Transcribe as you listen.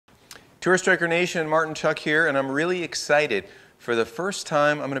Tour Striker Nation, Martin Chuck here, and I'm really excited. For the first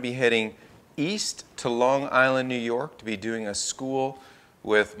time, I'm going to be heading east to Long Island, New York, to be doing a school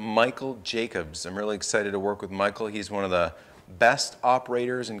with Michael Jacobs. I'm really excited to work with Michael. He's one of the best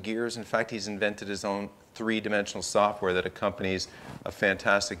operators in gears. In fact, he's invented his own three-dimensional software that accompanies a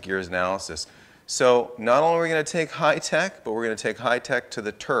fantastic gears analysis. So not only are we going to take high tech, but we're going to take high tech to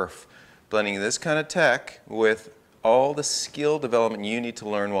the turf, blending this kind of tech with all the skill development you need to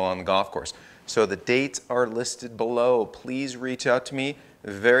learn while on the golf course. So the dates are listed below. Please reach out to me.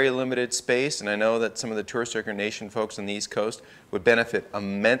 Very limited space, and I know that some of the Tour Striker Nation folks on the East Coast would benefit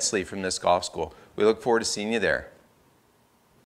immensely from this golf school. We look forward to seeing you there.